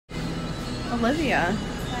Olivia,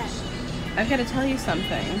 What? I've got to tell you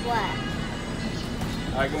something. What?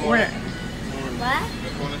 Hi, good morning.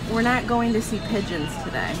 What? We're not going to see pigeons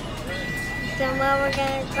today. Then where we're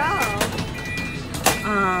gonna go?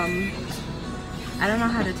 I don't know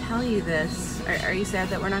how to tell you this. Are you sad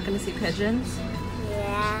that we're not going to see pigeons?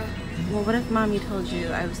 Yeah. Well, what if Mommy told you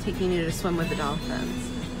I was taking you to swim with the dolphins?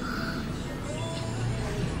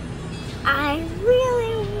 I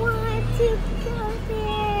really want to go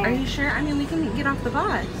there. Are you sure? I mean, we can get off the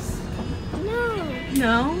bus. No.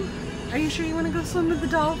 No? Are you sure you want to go swim with the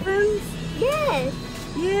dolphins? Yes.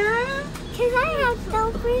 Yeah? Because I have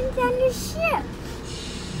dolphins on the ship.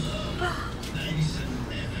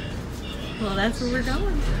 Well, that's where we're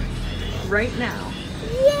going. Right now.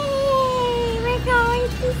 Yay! We're going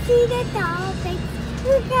to see the dolphins.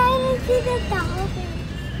 We're going to see the dolphins.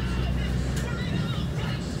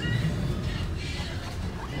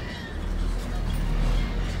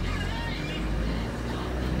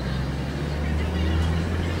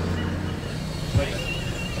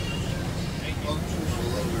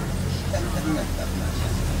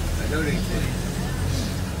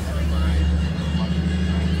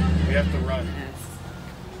 We have to run. Yes.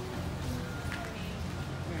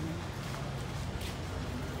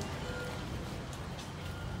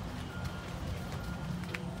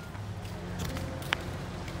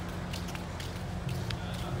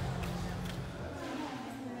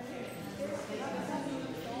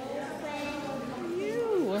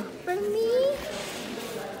 You. For me,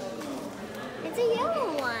 it's a yellow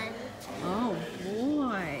one. Oh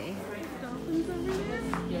boy. Dolphins over there?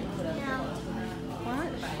 No.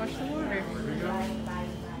 What? Watch the water.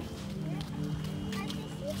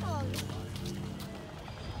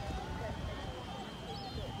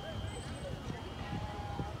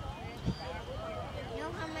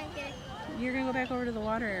 You're gonna go back over to the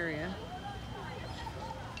water area.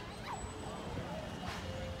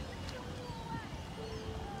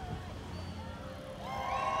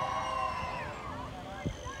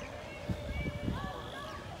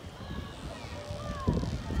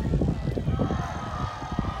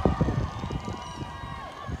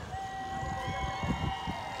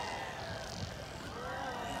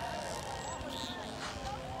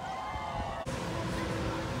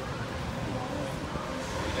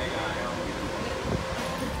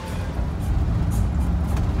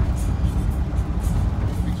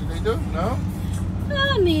 No?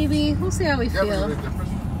 Maybe. We'll see how we feel.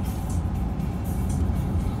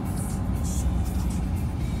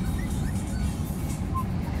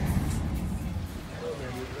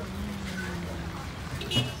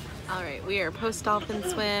 All right, we are post dolphin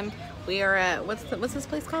swim. We are at what's this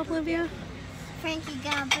place called, Olivia? Frankie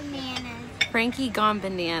got bananas. Frankie Gone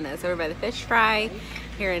Bananas over by the fish fry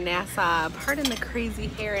here in Nassau. Pardon the crazy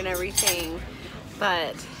hair and everything,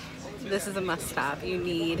 but this is a must stop. You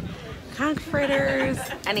need conch fritters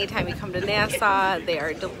anytime you come to Nassau. They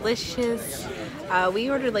are delicious. We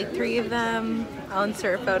ordered like 3 of them. I'll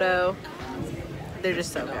insert a photo. They're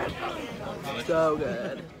just so good. So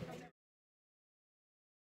good.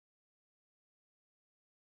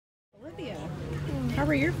 Olivia, how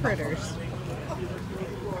were your fritters?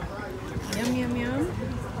 Yum, yum, yum.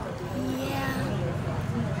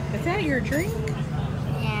 Yeah. Is that your drink?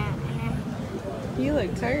 Yeah. You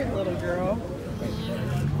look tired, little girl.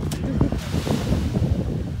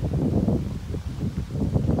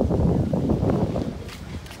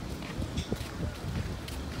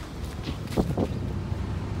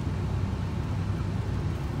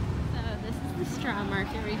 Straw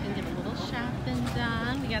market where you can get a little shopping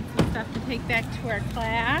done. We got some stuff to take back to our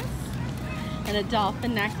class and a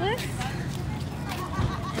dolphin necklace.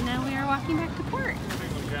 And now we are walking back to port.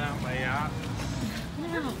 Now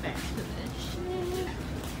back to the ship.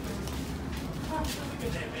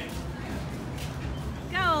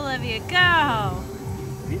 Go, Olivia, go!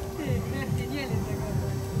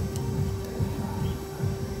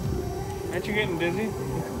 Aren't you getting dizzy?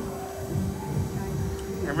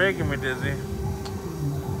 You're making me dizzy.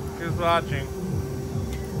 Who's watching?